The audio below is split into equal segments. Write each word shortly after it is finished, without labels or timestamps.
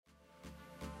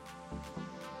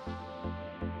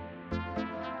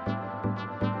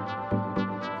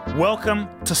Welcome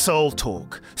to Soul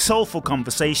Talk, soulful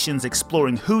conversations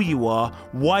exploring who you are,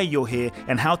 why you're here,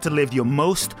 and how to live your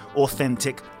most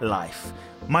authentic life.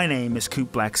 My name is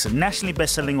Coop Blackson, nationally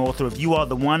best-selling author of You Are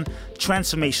the One,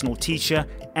 transformational teacher,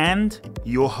 and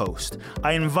your host.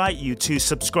 I invite you to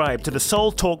subscribe to the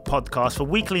Soul Talk podcast for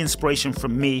weekly inspiration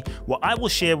from me, where I will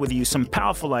share with you some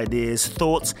powerful ideas,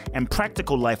 thoughts, and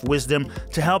practical life wisdom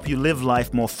to help you live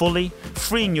life more fully,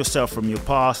 freeing yourself from your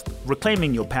past,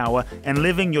 reclaiming your power, and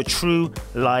living your true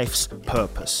life's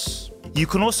purpose. You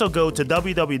can also go to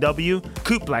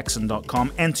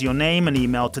www.coopblackson.com, enter your name and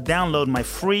email to download my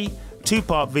free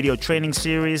 2-part video training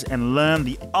series and learn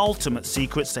the ultimate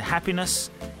secrets to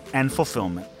happiness and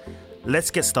fulfillment.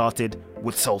 Let's get started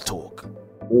with Soul Talk.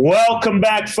 Welcome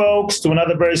back, folks, to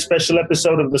another very special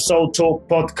episode of the Soul Talk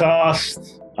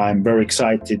podcast. I'm very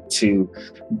excited to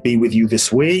be with you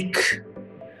this week.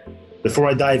 Before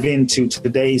I dive into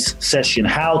today's session,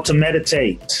 how to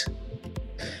meditate,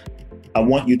 I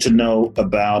want you to know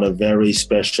about a very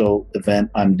special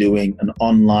event I'm doing, an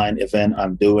online event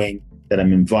I'm doing that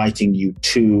I'm inviting you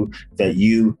to, that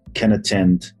you can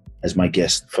attend as my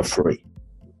guest for free.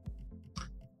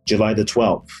 July the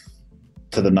 12th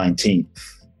to the 19th,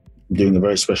 I'm doing a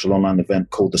very special online event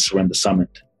called the Surrender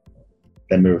Summit.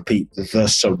 Let me repeat, the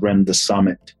Surrender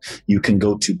Summit. You can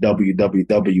go to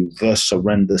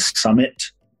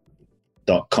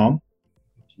www.thesurrendersummit.com,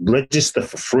 register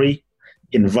for free,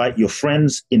 invite your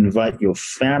friends, invite your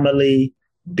family,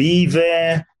 be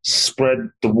there, spread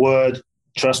the word.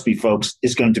 Trust me, folks,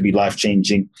 it's going to be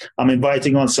life-changing. I'm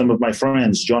inviting on some of my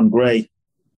friends, John Gray,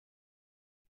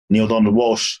 Neil Donald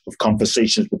Walsh of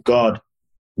Conversations with God,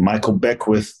 Michael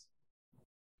Beckwith,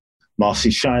 Marcy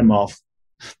Shimoff,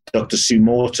 Dr. Sue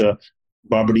Morter,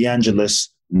 Barbara DeAngelis,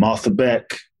 Martha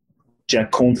Beck,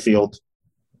 Jack Cornfield,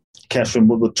 Catherine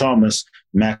Woodward Thomas,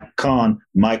 Matt Kahn,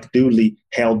 Mike Dooley,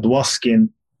 Hal Dwoskin,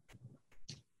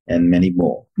 and many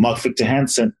more. Mark Victor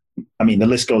Hansen. I mean, the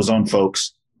list goes on,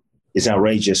 folks. It's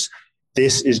outrageous.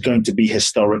 This is going to be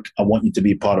historic. I want you to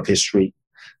be a part of history.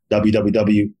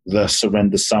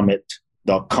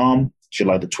 www.thesurrendersummit.com,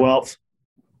 July the 12th.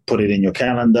 Put it in your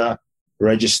calendar,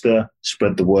 register,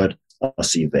 spread the word. I'll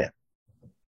see you there.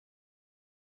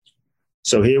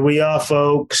 So here we are,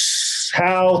 folks.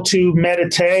 How to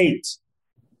meditate.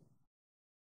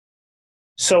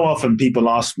 So often people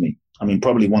ask me,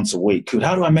 probably once a week, Coot,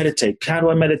 how do I meditate? How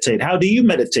do I meditate? How do you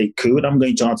meditate, Coot? I'm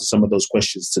going to answer some of those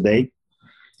questions today.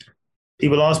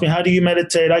 People ask me, how do you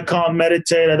meditate? I can't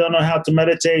meditate. I don't know how to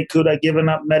meditate. Could I given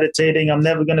up meditating? I'm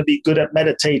never going to be good at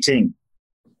meditating.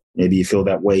 Maybe you feel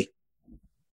that way.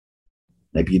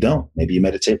 Maybe you don't. Maybe you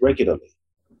meditate regularly.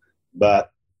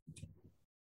 But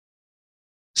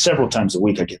several times a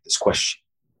week, I get this question.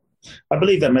 I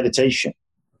believe that meditation,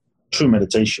 true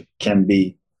meditation, can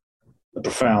be a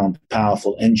profound,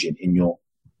 powerful engine in your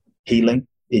healing,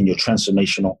 in your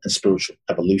transformational and spiritual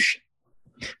evolution.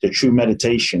 The true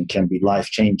meditation can be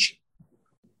life-changing.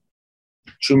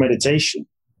 True meditation,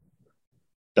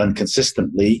 done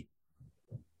consistently,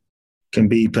 can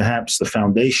be perhaps the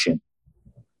foundation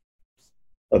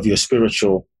of your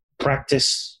spiritual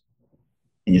practice,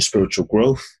 in your spiritual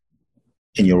growth,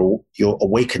 in your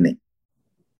awakening.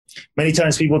 Many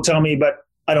times people tell me, but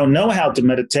I don't know how to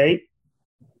meditate.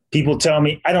 People tell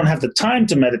me, I don't have the time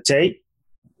to meditate.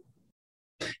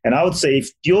 And I would say, if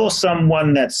you're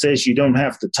someone that says you don't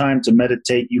have the time to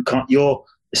meditate, you're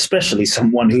especially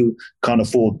someone who can't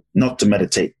afford not to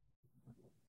meditate.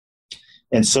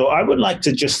 And so I would like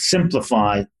to just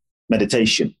simplify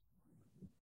meditation.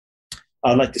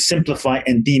 I'd like to simplify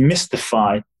and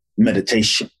demystify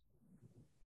meditation.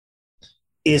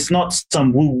 It's not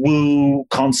some woo-woo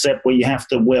concept where you have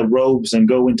to wear robes and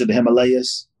go into the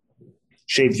Himalayas,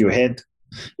 shave your head.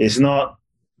 It's not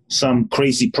some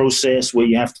crazy process where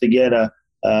you have to get a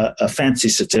fancy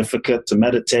certificate to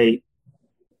meditate,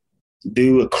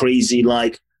 do a crazy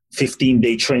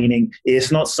 15-day training.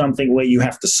 It's not something where you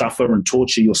have to suffer and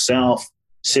torture yourself,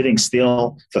 sitting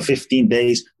still for 15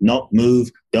 days, not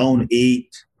move, don't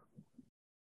eat.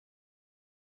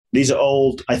 These are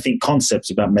old, I think, concepts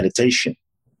about meditation.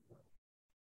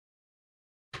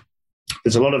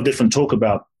 There's a lot of different talk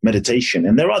about meditation,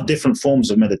 and there are different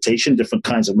forms of meditation, different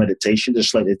kinds of meditation,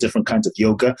 just like there's different kinds of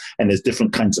yoga, and there's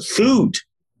different kinds of food.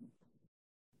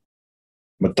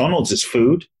 McDonald's is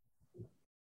food.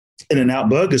 In-N-Out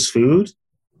Burger's food.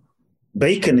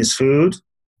 Bacon is food.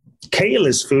 Kale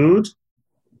is food.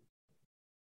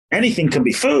 Anything can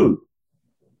be food.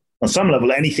 On some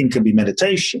level, anything can be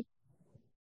meditation.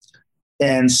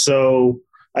 And so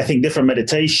I think different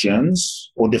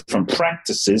meditations or different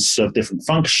practices serve different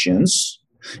functions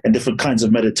And different kinds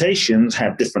of meditations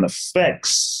have different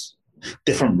effects,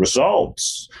 different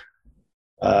results,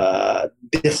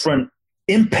 different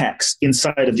impacts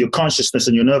inside of your consciousness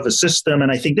and your nervous system.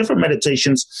 And I think different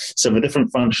meditations serve a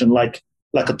different function, like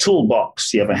a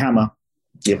toolbox. You have a hammer,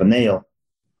 you have a nail,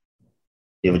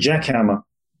 you have a jackhammer,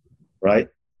 right?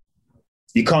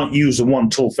 You can't use the one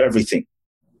tool for everything.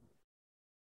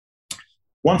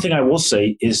 One thing I will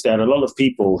say is that a lot of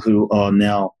people who are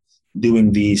now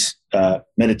doing these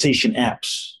meditation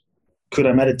apps, could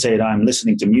I meditate? I'm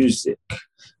listening to music.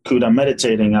 Could I'm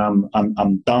meditating?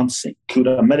 I'm dancing. Could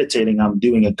I'm meditating? I'm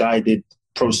doing a guided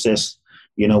process,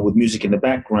 with music in the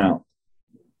background.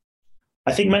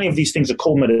 I think many of these things are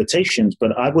called meditations,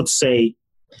 but I would say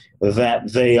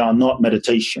that they are not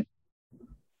meditation.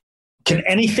 Can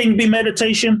anything be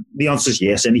meditation? The answer is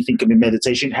yes, anything can be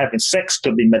meditation. Having sex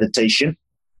could be meditation,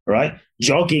 right?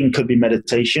 Jogging could be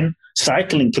meditation.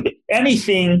 Cycling could be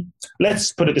anything.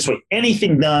 Let's put it this way.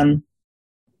 Anything done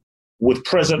with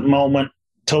present moment,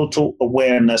 total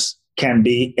awareness can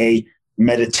be a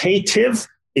meditative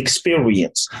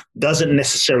experience. Doesn't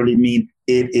necessarily mean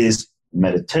it is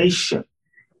meditation.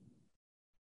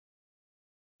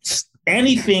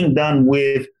 Anything done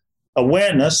with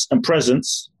awareness and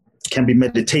presence can be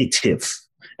meditative,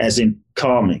 as in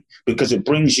calming, because it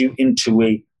brings you into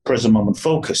a present moment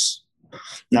focus.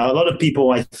 Now, a lot of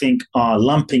people, I think, are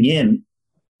lumping in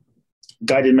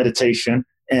guided meditation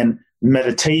and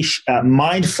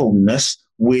mindfulness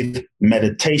with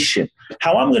meditation.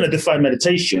 How I'm going to define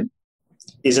meditation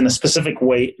is in a specific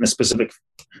way,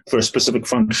 for a specific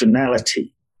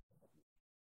functionality.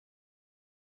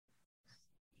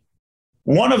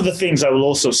 One of the things I will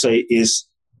also say is,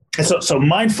 so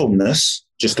mindfulness,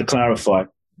 just to clarify,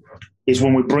 is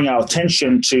when we bring our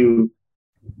attention to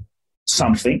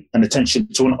something, an attention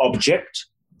to an object.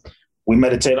 We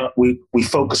meditate on, we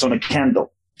focus on a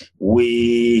candle.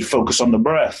 We focus on the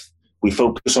breath. We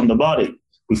focus on the body.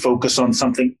 We focus on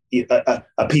something,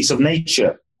 a piece of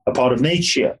nature, a part of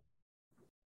nature.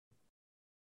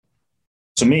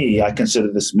 To me, I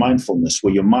consider this mindfulness,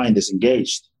 where your mind is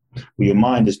engaged, where your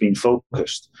mind is being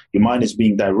focused, your mind is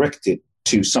being directed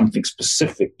to something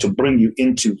specific to bring you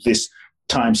into this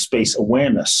time-space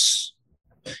awareness.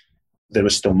 There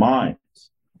is still mind.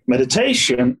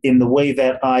 Meditation, in the way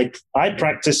that I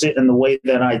practice it and the way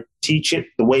that I teach it,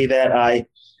 the way that I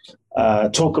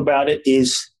talk about it,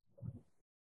 is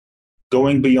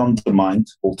going beyond the mind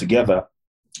altogether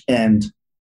and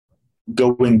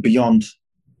going beyond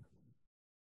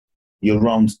your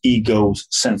own ego's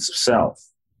sense of self.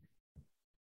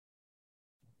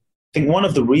 I think one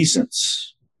of the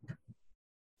reasons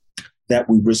that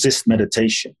we resist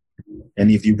meditation,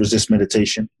 any of you resist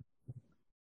meditation?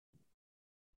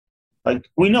 Like,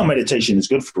 we know meditation is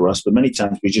good for us, but many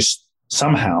times we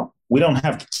don't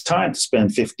have the time to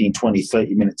spend 15, 20,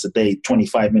 30 minutes a day,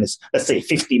 25 minutes, let's say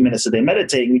 50 minutes a day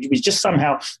meditating. We just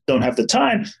somehow don't have the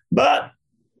time. But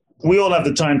we all have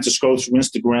the time to scroll through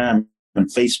Instagram and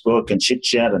Facebook and chit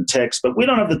chat and text, but we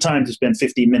don't have the time to spend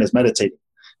 15 minutes meditating.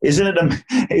 Isn't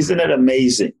it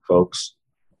amazing, folks?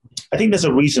 I think there's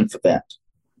a reason for that.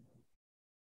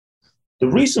 The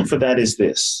reason for that is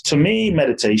this. To me,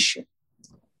 meditation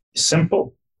is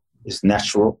simple, is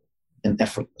natural, and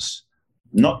effortless.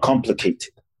 Not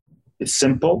complicated. It's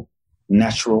simple,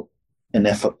 natural, and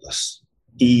effortless.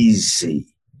 Easy.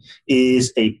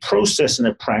 Is a process and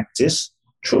a practice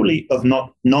truly of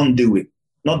non-doing,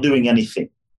 not doing anything.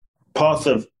 Path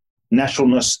of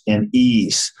naturalness and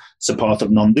ease. It's a path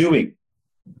of non-doing.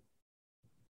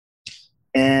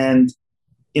 And,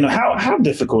 how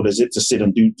difficult is it to sit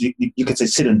and do, you could say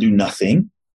sit and do nothing.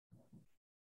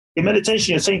 In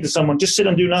meditation, you're saying to someone, just sit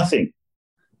and do nothing.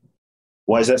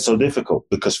 Why is that so difficult?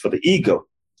 Because for the ego,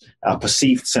 our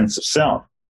perceived sense of self,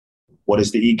 what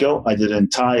is the ego? I did an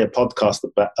entire podcast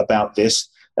about this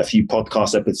a few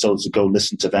podcast episodes ago.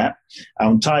 Listen to that.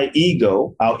 Our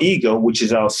ego, which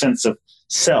is our sense of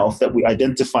self that we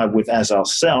identify with as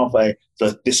ourself,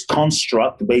 this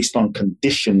construct based on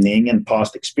conditioning and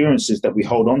past experiences that we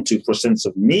hold on to for a sense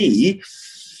of me,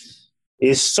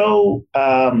 is so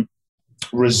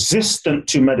resistant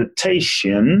to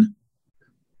meditation,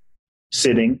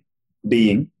 sitting,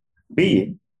 being,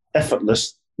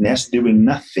 effortlessness, doing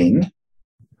nothing,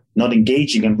 not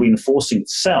engaging and reinforcing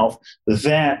itself,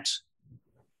 that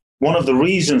one of the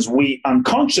reasons we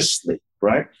unconsciously,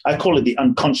 right? I call it the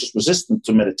unconscious resistance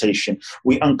to meditation.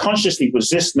 We unconsciously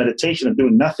resist meditation and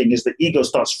doing nothing, is the ego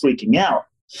starts freaking out,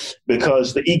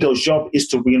 because the ego's job is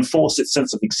to reinforce its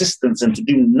sense of existence, and to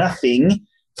do nothing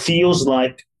feels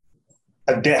like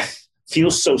a death,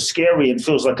 feels so scary and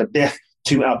feels like a death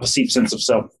to our perceived sense of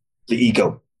self, the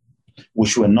ego.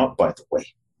 which we're not, by the way.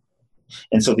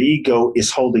 And so the ego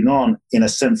is holding on in a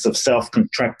sense of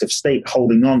self-contractive state,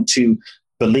 holding on to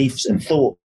beliefs and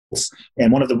thoughts.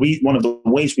 And one of the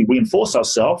ways we reinforce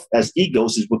ourselves as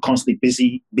egos is we're constantly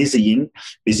busy, doing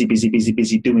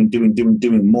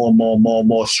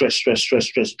more, stress,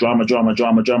 drama,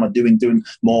 doing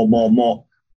more.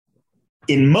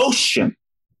 In motion,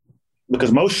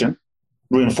 because motion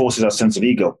reinforces our sense of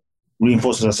ego,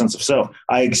 reinforces our sense of self.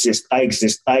 I exist.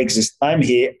 I'm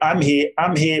here,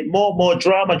 more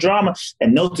drama.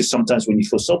 And notice sometimes when you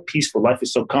feel so peaceful, life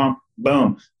is so calm,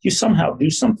 boom, you somehow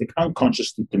do something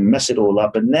unconsciously to mess it all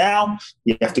up. And now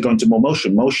you have to go into more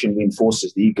motion. Motion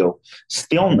reinforces the ego.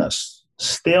 Stillness.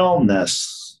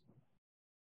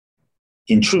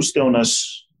 In true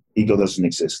stillness, ego doesn't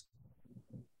exist.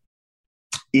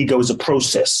 Ego is a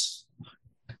process.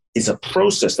 It's a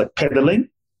process, like pedaling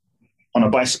on a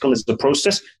bicycle is a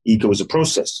process. Ego is a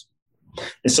process.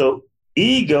 And so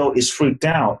ego is freaked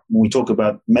out when we talk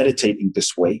about meditating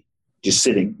this way, just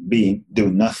sitting, being,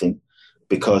 doing nothing,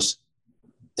 because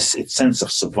its sense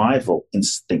of survival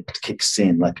instinct kicks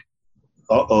in, like,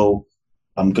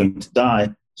 I'm going to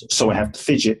die, so I have to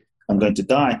fidget. I'm going to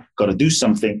die, got to do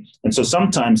something. And so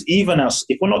sometimes even us,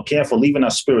 if we're not careful, even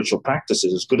our spiritual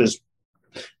practices, as good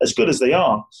as they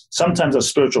are, sometimes our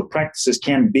spiritual practices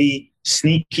can be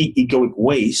sneaky egoic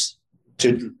ways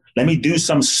to, let me do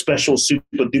some special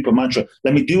super duper mantra.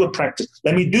 Let me do a practice.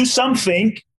 Let me do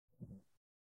something.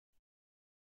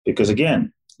 Because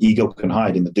again, ego can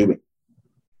hide in the doing.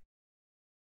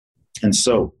 And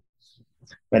so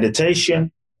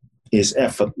meditation is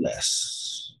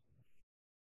effortless.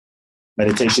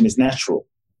 Meditation is natural.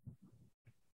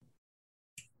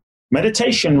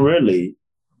 Meditation really,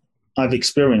 I've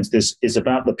experienced this, is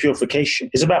about the purification.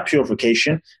 It's about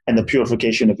purification and the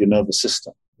purification of your nervous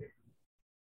system.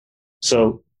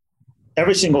 So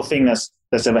every single thing that's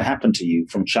ever happened to you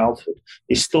from childhood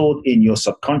is stored in your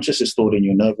subconscious, is stored in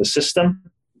your nervous system.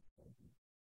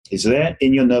 It's there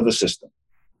in your nervous system.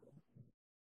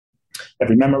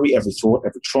 Every memory, every thought,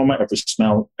 every trauma, every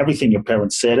smell, everything your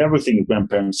parents said, everything your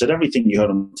grandparents said, everything you heard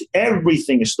on TV,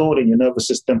 everything is stored in your nervous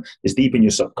system, is deep in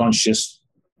your subconscious.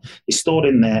 It's stored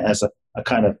in there as a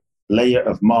kind of layer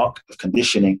of mark of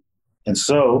conditioning. And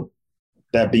so,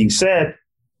 that being said,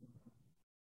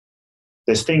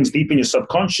 there's things deep in your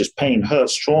subconscious, pain,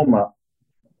 hurts, trauma,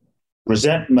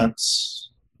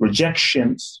 resentments,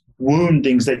 rejections,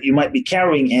 woundings that you might be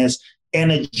carrying as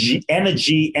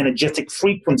energetic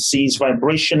frequencies,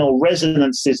 vibrational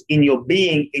resonances in your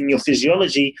being, in your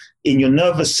physiology, in your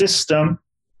nervous system.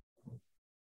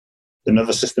 The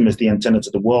nervous system is the antenna to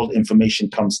the world. Information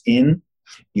comes in.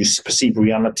 You perceive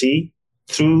reality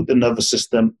through the nervous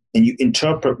system, and you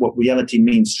interpret what reality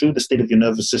means through the state of your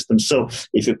nervous system. So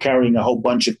if you're carrying a whole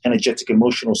bunch of energetic,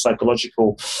 emotional,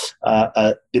 psychological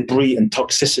debris and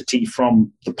toxicity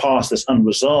from the past that's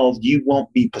unresolved, you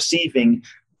won't be perceiving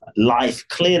life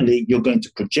clearly. You're going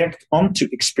to project onto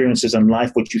experiences in life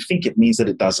what you think it means that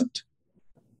it doesn't.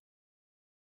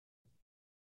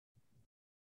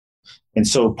 And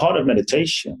so part of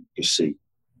meditation, you see,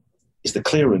 is the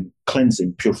clearing,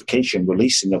 cleansing, purification,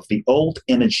 releasing of the old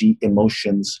energy,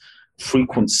 emotions,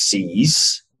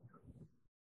 frequencies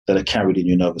that are carried in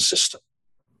your nervous system.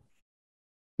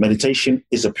 Meditation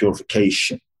is a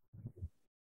purification.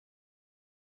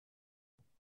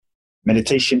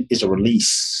 Meditation is a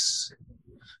release.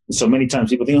 And so many times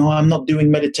people think, I'm not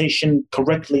doing meditation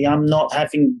correctly. I'm not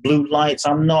having blue lights.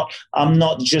 I'm not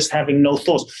just having no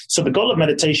thoughts. So the goal of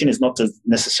meditation is not to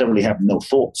necessarily have no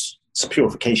thoughts. It's a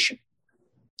purification.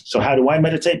 So how do I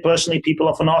meditate personally? People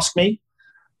often ask me.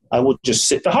 I would just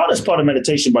sit. The hardest part of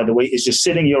meditation, by the way, is just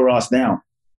sitting your ass down.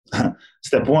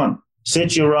 Step one,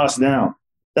 sit your ass down.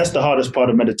 That's the hardest part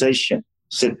of meditation.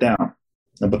 Sit down.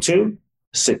 Number two,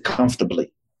 sit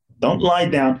comfortably. Don't lie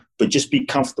down, but just be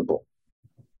comfortable.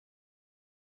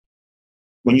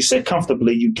 When you sit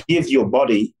comfortably, you give your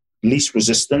body least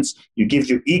resistance. You give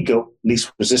your ego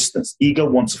least resistance. Ego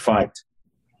wants to fight.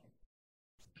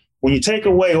 When you take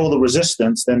away all the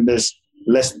resistance, then there's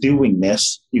less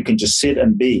doingness. You can just sit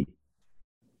and be.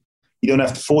 You don't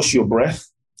have to force your breath.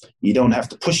 You don't have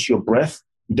to push your breath.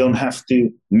 You don't have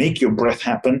to make your breath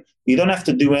happen. You don't have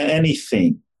to do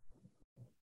anything.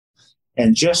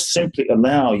 And just simply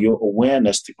allow your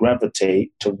awareness to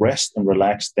gravitate, to rest and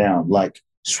relax down, like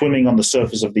swimming on the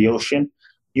surface of the ocean.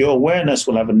 Your awareness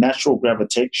will have a natural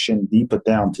gravitation deeper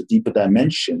down to deeper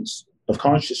dimensions of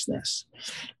consciousness.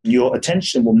 Your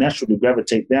attention will naturally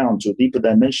gravitate down to a deeper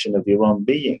dimension of your own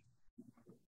being.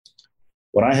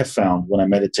 What I have found when I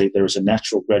meditate, there is a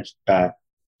natural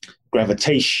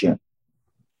gravitation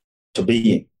to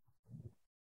being.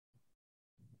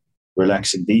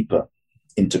 relaxing deeper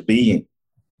into being.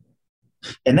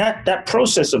 And that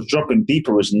process of dropping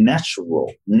deeper is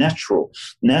natural.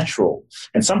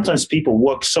 And sometimes people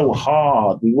work so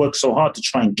hard. We work so hard to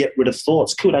try and get rid of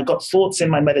thoughts. Cool, I got thoughts in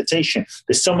my meditation.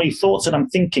 There's so many thoughts that I'm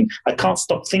thinking. I can't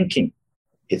stop thinking.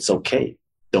 It's okay.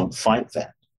 Don't fight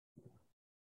that.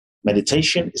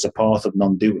 Meditation is a path of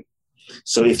non-doing.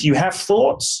 So if you have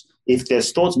thoughts, if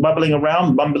there's thoughts bumbling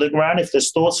around, if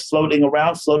there's thoughts floating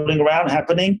around,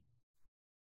 happening,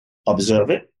 observe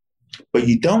it. But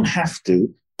you don't have to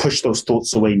push those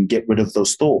thoughts away and get rid of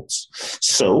those thoughts.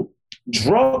 So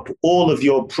drop all of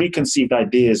your preconceived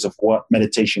ideas of what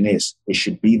meditation is. It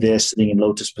should be there sitting in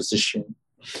lotus position.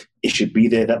 It should be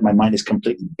there that my mind is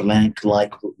completely blank,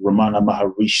 like Ramana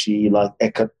Maharishi, like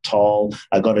Eckhart Tolle.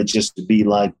 I got to just be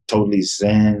like totally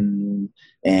zen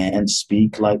and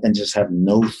speak like, and just have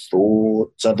no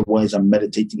thoughts. Otherwise, I'm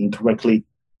meditating incorrectly.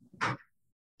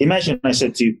 Imagine I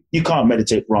said to you, you can't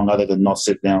meditate wrong other than not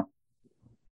sit down.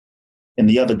 And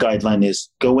the other guideline is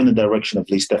go in the direction of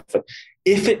least effort.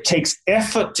 If it takes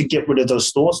effort to get rid of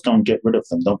those thoughts, don't get rid of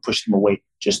them. Don't push them away.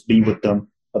 Just be with them,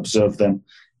 observe them.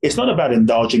 It's not about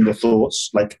indulging the thoughts,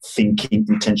 like thinking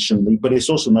intentionally, but it's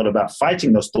also not about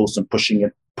fighting those thoughts and pushing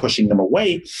them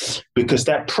away, because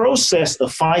that process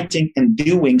of fighting and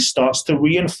doing starts to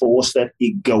reinforce that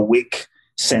egoic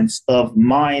sense of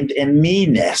mind and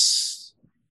me-ness.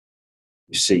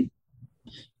 You see?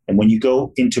 And when you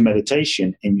go into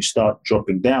meditation and you start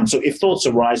dropping down, so if thoughts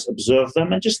arise, observe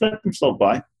them and just let them float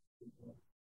by.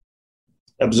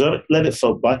 Observe it, let it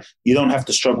float by. You don't have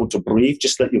to struggle to breathe.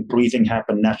 Just let your breathing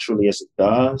happen naturally as it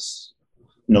does.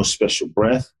 No special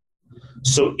breath.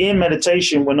 So in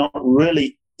meditation, we're not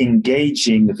really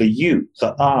engaging the you,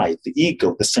 the I, the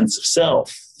ego, the sense of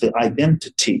self, the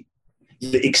identity,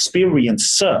 the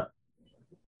experiencer.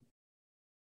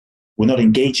 We're not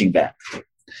engaging that.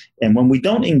 And when we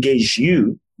don't engage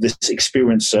you, this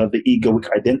experiencer, the egoic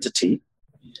identity,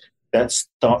 that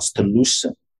starts to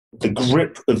loosen. The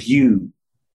grip of you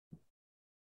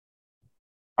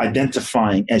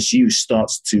identifying as you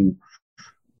starts to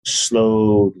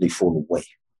slowly fall away.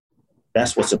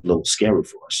 That's what's a little scary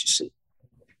for us, you see.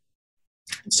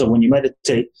 And so when you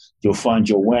meditate, you'll find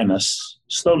your awareness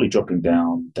slowly dropping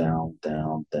down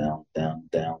to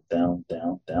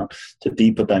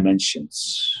deeper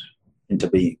dimensions into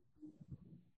being.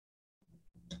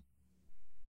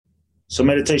 So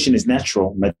meditation is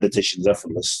natural. Meditation is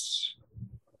effortless.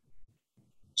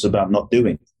 It's about not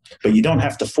doing. But you don't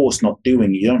have to force not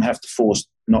doing. You don't have to force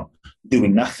not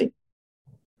doing nothing.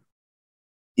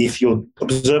 If you're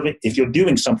observing, if you're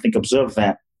doing something, observe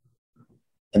that.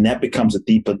 And that becomes a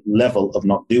deeper level of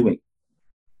not doing.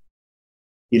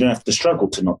 You don't have to struggle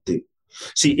to not do.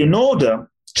 See,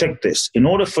 check this, in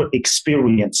order for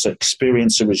experiencer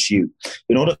is you.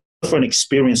 In order for an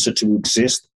experiencer to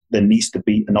exist, there needs to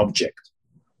be an object.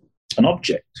 An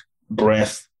object,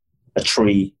 breath, a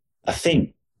tree, a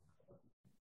thing.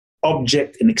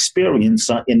 Object and experience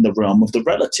are in the realm of the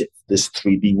relative, this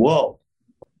 3D world.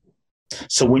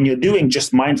 So when you're doing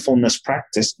just mindfulness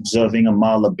practice, observing a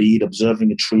mala bead,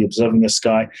 observing a tree, observing a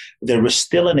sky, there is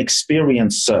still an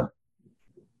experiencer.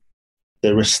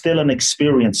 There is still an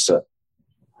experiencer.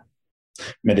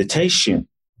 Meditation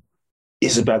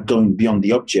is about going beyond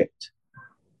the object.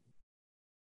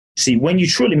 See, when you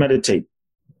truly meditate,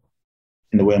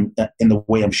 in the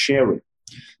way I'm sharing,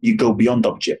 you go beyond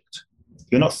object.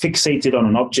 You're not fixated on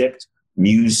an object,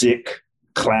 music,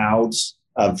 clouds,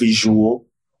 a visual.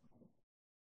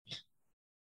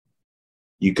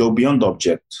 You go beyond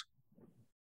object.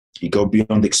 You go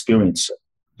beyond experiencer.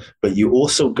 But you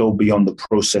also go beyond the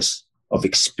process of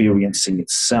experiencing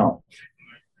itself.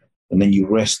 And then you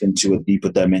rest into a deeper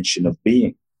dimension of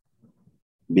being.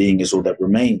 Being is all that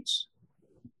remains.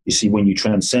 You see, when you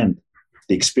transcend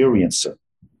the experiencer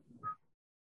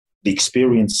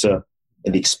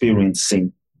and the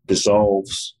experiencing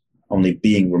dissolves, only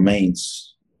being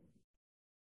remains.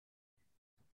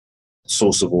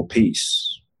 Source of all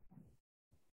peace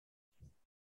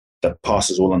that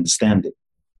passes all understanding.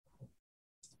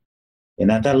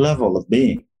 And at that level of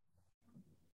being,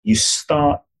 you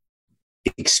start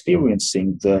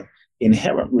experiencing the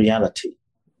inherent reality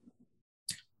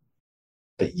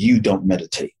that you don't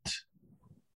meditate.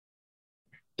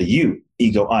 The you,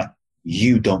 ego, I,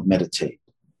 you don't meditate.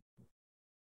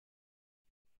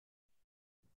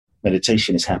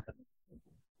 Meditation is happening.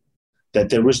 That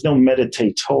there is no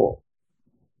meditator.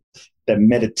 That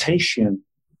meditation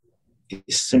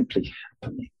is simply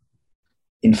happening.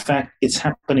 In fact, it's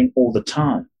happening all the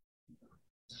time.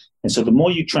 And so the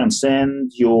more you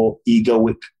transcend your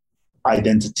egoic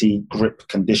identity, grip,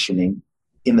 conditioning,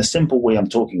 in the simple way I'm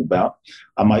talking about,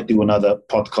 I might do another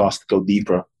podcast to go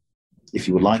deeper if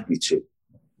you would like me to.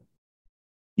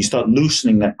 You start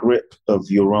loosening that grip of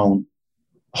your own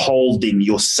holding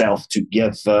yourself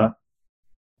together.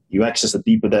 You access a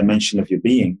deeper dimension of your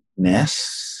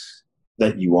beingness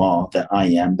that you are, that I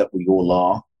am, that we all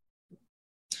are.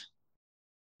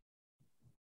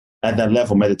 At that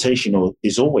level, meditation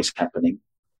is always happening.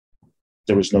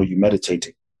 There is no you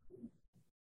meditating.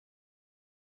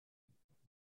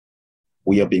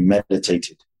 We are being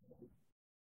meditated.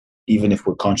 Even if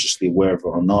we're consciously aware of it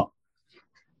or not,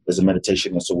 there's a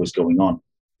meditation that's always going on.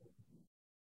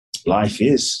 Life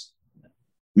is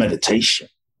meditation.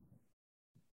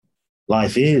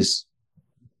 Life is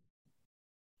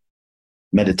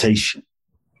meditation.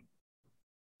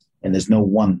 And there's no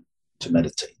one to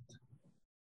meditate.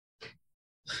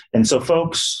 And so,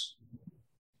 folks,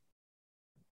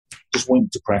 just want you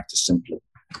to practice simply.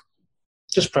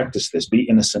 Just practice this. Be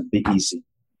innocent. Be easy.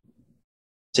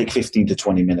 Take 15 to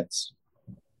 20 minutes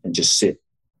and just sit.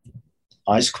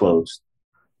 Eyes closed.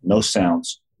 No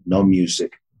sounds. No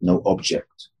music. No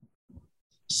object.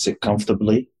 Sit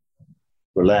comfortably.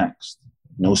 Relaxed.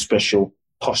 No special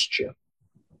posture.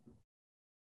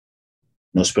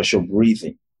 No special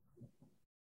breathing.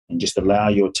 And just allow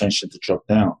your attention to drop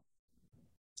down.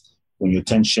 When your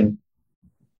attention,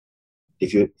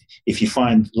 if you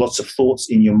find lots of thoughts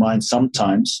in your mind,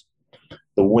 sometimes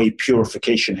the way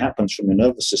purification happens from your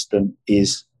nervous system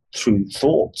is through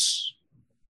thoughts.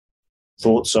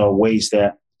 Thoughts are ways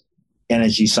that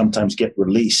energy sometimes gets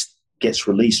released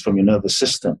from your nervous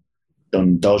system. Don't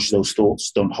indulge those thoughts.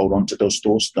 Don't hold on to those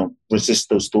thoughts. Don't resist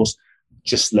those thoughts.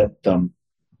 Just let them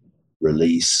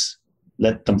release.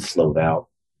 Let them float out.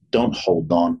 Don't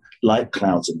hold on like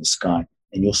clouds in the sky.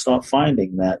 And you'll start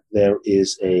finding that there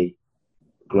is a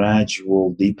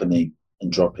gradual deepening and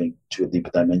dropping to a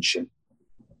deeper dimension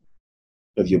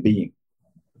of your being.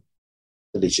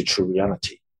 That is your true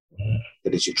reality.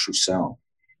 That is your true self.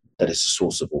 That is the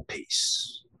source of all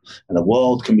peace. And the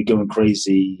world can be going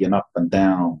crazy and up and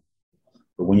down.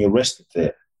 But when you're rested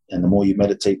there, and the more you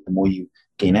meditate, the more you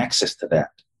gain access to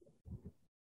that,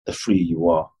 the freer you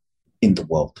are in the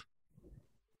world.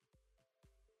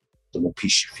 The more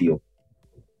peace you feel,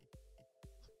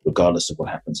 regardless of what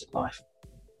happens in life.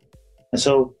 And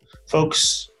so,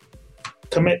 folks,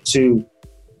 commit to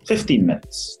 15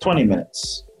 minutes, 20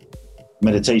 minutes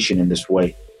meditation in this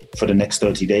way for the next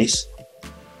 30 days.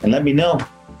 And let me know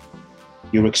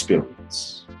your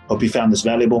experience. Hope you found this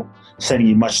valuable. Sending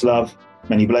you much love,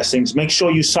 many blessings. Make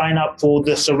sure you sign up for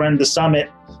the Surrender Summit,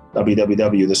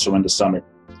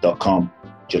 www.thesurrendersummit.com,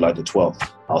 July the 12th.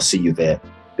 I'll see you there.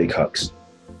 Big hugs.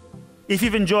 If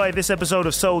you've enjoyed this episode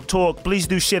of Soul Talk, please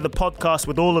do share the podcast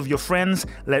with all of your friends.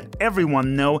 Let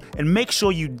everyone know, and make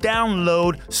sure you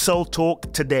download Soul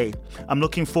Talk today. I'm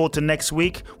looking forward to next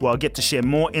week where I'll get to share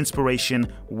more inspiration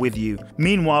with you.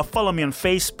 Meanwhile, follow me on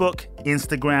Facebook,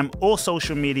 Instagram, or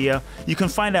social media. You can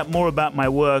find out more about my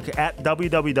work at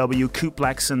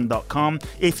www.coopblackson.com.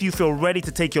 If you feel ready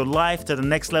to take your life to the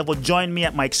next level, join me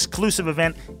at my exclusive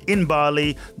event in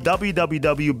Bali,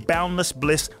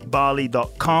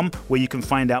 www.boundlessblissbali.com, where you can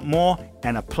find out more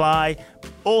and apply.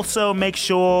 Also, make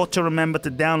sure to remember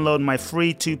to download my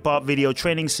free 2-part video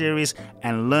training series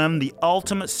and learn the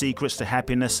ultimate secrets to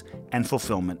happiness and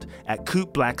fulfillment at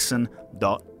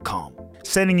coopblackson.com.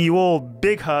 Sending you all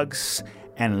big hugs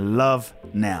and love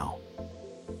now.